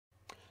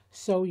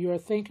So you're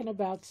thinking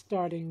about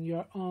starting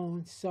your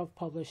own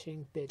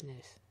self-publishing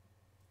business.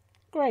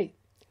 Great.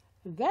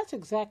 That's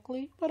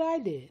exactly what I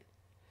did.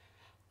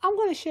 I'm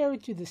going to share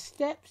with you the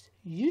steps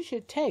you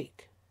should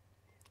take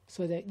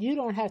so that you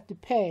don't have to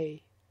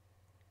pay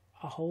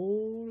a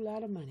whole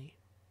lot of money.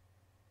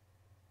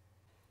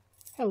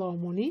 Hello,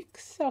 I'm Monique,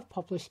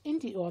 self-published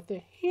indie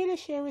author, here to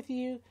share with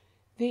you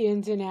the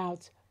ins and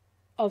outs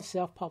of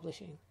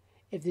self-publishing.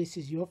 If this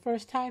is your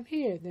first time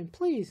here, then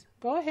please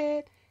go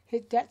ahead,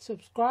 hit that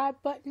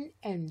subscribe button,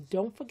 and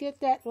don't forget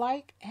that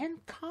like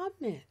and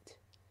comment.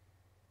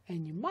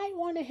 And you might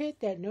want to hit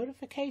that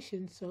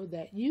notification so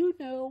that you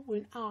know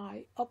when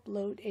I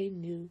upload a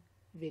new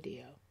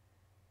video.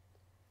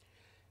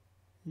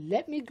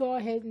 Let me go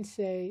ahead and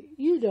say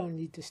you don't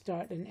need to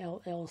start an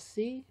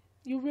LLC.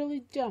 You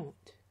really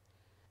don't.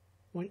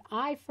 When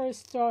I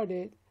first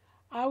started,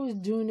 I was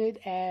doing it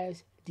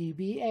as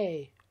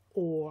DBA,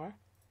 or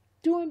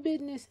doing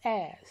business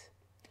as.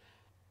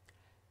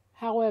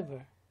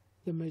 However,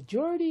 the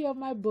majority of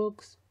my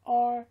books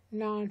are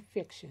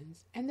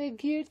non-fictions, and they're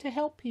geared to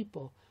help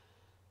people.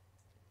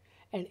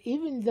 And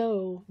even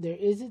though there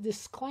is a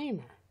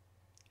disclaimer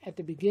at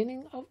the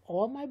beginning of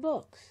all my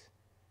books,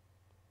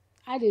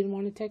 I didn't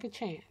want to take a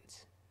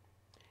chance.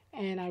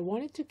 And I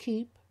wanted to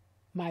keep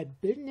my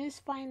business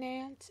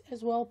finance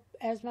as well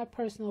as my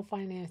personal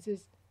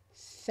finances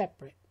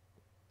separate.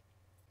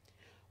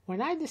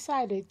 When I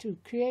decided to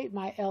create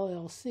my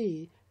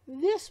LLC,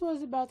 this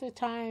was about the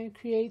time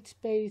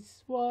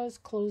CreateSpace was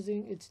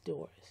closing its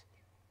doors.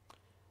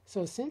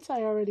 So since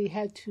I already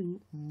had to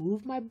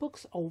move my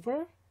books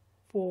over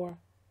for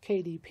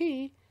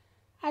KDP,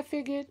 I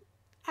figured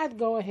I'd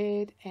go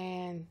ahead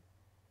and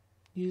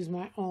use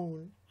my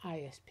own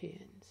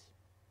ISBNs.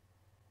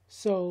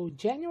 So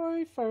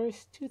January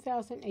 1st,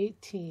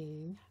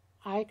 2018,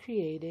 I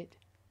created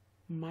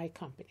my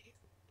company.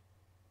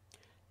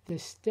 The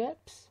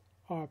steps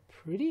are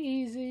pretty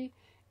easy,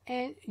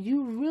 and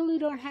you really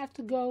don't have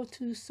to go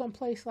to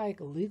someplace like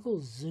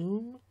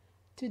LegalZoom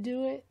to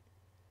do it.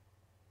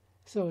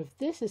 So if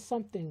this is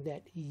something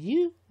that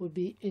you would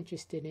be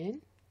interested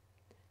in,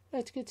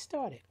 let's get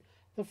started.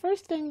 The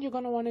first thing you're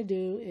going to want to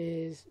do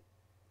is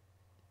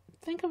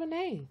think of a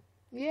name.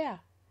 Yeah.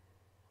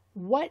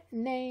 What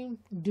name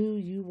do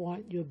you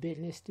want your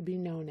business to be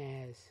known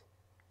as?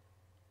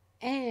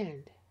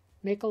 And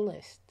make a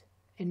list.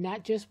 And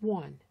not just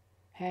one.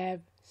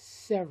 Have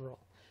several.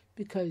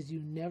 Because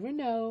you never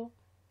know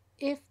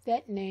if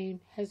that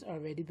name has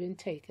already been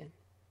taken.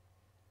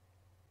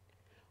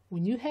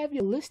 When you have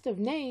your list of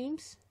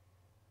names,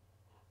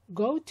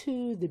 go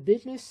to the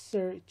business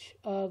search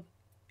of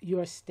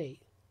your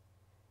state.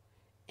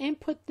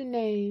 Input the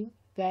name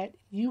that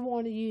you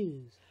want to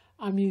use.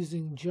 I'm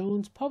using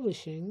Jones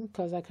Publishing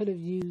because I could have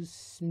used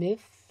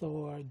Smith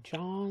or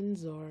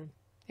Johns or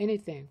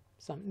anything,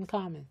 something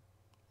common.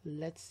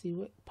 Let's see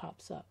what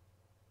pops up.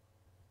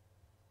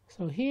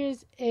 So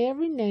here's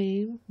every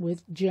name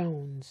with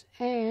Jones,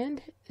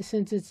 and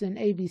since it's in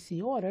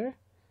ABC order,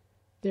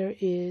 there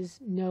is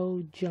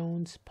no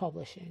Jones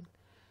Publishing.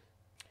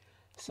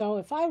 So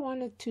if I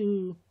wanted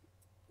to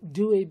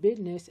do a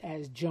business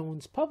as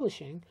Jones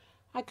Publishing,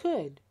 I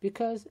could,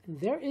 because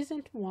there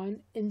isn't one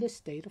in the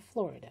state of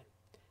Florida.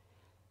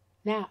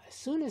 Now, as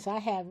soon as I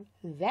have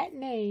that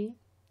name,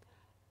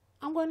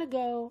 I'm going to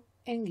go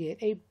and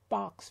get a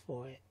box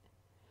for it.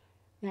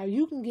 Now,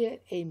 you can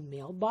get a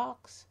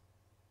mailbox,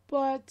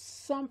 but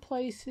some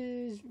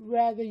places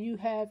rather you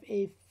have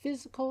a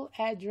physical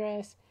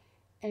address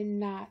and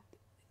not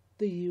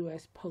the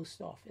U.S.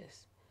 Post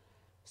Office.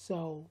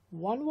 So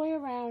one way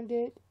around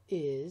it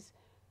is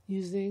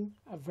using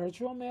a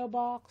virtual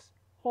mailbox,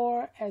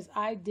 or as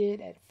I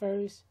did at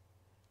first,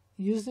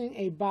 using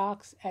a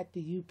box at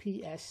the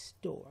UPS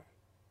store.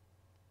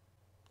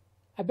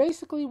 I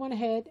basically went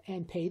ahead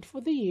and paid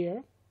for the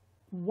year.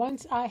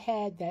 Once I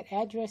had that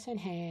address in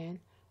hand,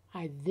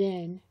 I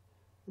then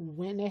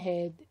went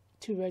ahead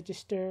to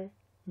register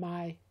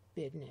my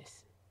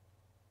business.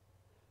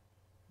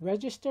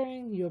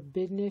 Registering your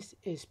business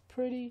is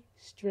pretty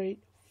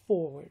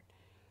straightforward.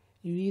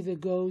 You either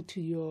go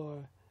to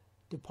your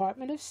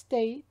Department of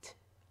State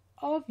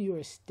of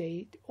your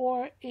state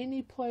or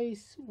any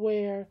place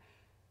where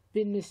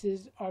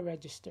businesses are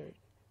registered.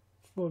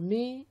 For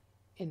me,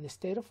 in the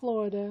state of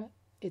Florida,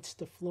 it's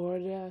the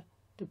Florida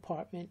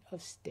Department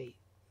of State.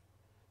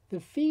 The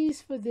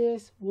fees for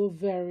this will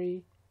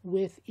vary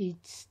with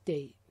each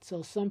state.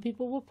 So some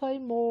people will pay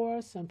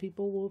more, some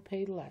people will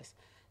pay less.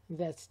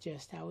 That's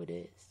just how it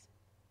is.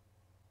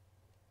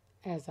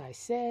 As I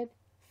said,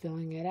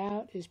 filling it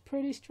out is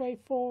pretty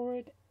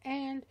straightforward,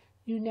 and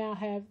you now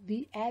have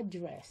the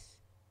address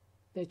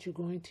that you're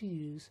going to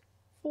use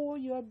for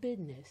your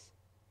business.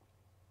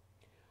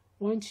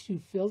 Once you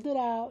filled it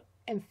out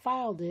and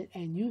filed it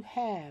and you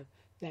have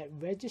that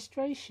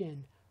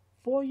registration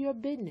for your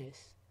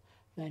business,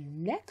 the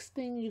next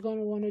thing you're going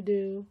to want to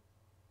do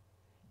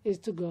is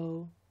to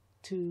go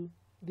to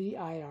the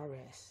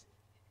IRS.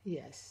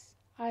 Yes,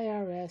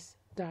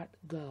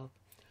 irs.gov.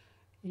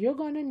 You're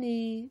going to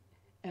need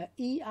an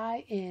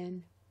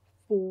EIN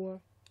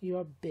for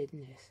your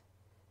business.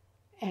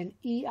 And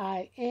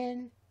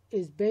EIN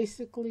is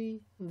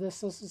basically the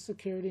Social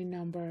Security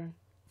number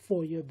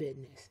for your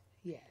business.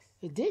 Yes.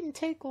 It didn't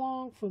take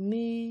long for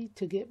me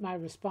to get my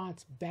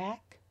response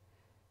back,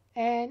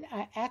 and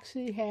I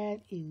actually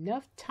had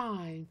enough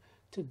time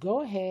to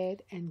go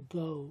ahead and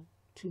go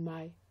to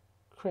my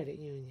credit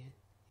union.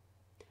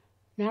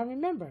 Now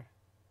remember,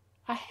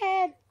 I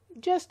had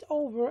just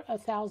over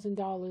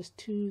 $1,000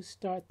 to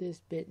start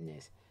this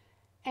business,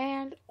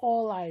 and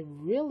all I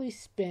really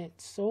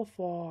spent so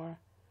far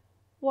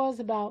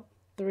was about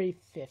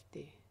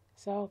 $350.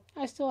 So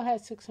I still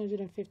had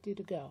 $650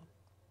 to go.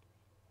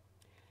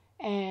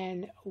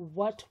 And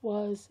what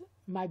was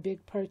my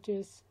big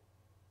purchase?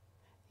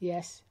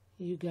 Yes,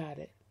 you got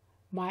it.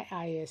 My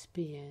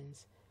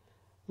ISPNs.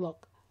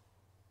 Look,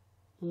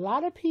 a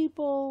lot of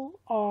people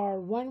are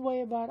one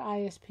way about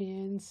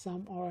ISPNs,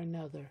 some are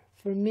another.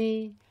 For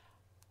me,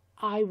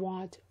 I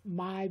want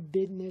my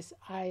business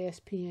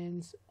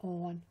ISPNs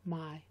on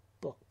my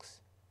books.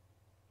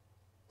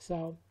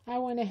 So I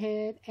went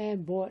ahead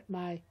and bought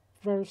my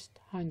first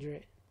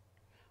 100,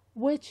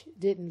 which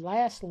didn't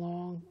last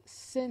long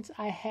since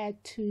I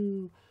had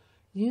to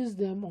use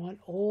them on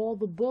all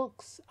the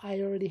books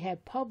I already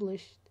had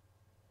published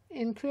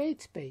in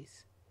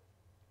CreateSpace.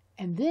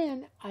 And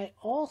then I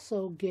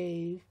also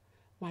gave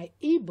my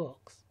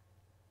ebooks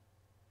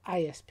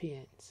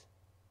ISPNs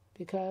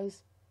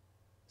because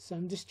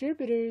some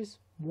distributors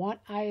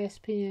want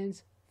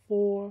ISPNs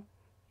for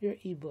your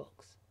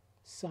ebooks.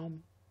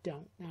 Some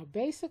don't. Now,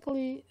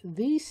 basically,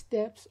 these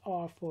steps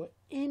are for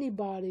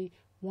anybody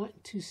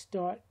wanting to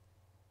start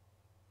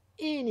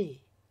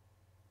any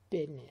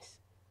business.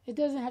 It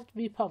doesn't have to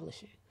be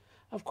publishing.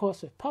 Of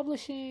course, with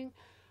publishing,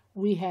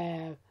 we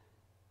have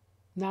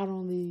not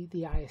only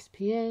the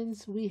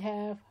ISPNs, we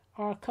have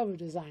our cover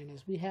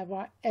designers, we have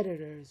our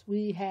editors,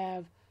 we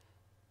have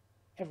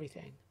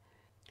everything.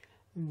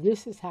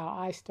 This is how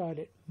I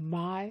started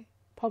my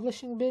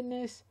publishing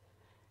business,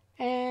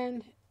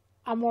 and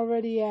I'm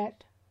already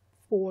at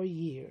 4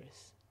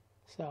 years.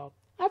 So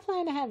I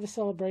plan to have a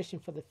celebration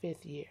for the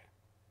 5th year,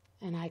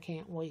 and I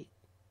can't wait.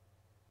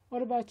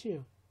 What about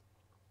you?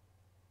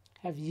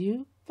 Have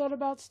you thought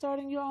about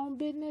starting your own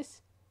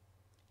business?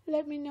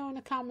 Let me know in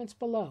the comments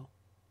below.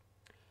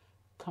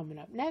 Coming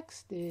up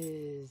next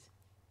is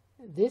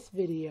this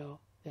video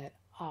that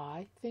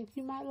I think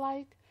you might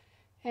like,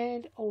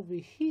 and over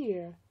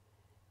here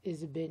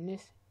is a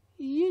business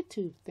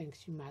YouTube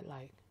thinks you might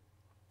like.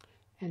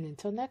 And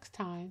until next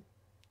time,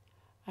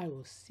 I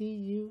will see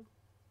you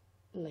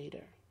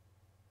later.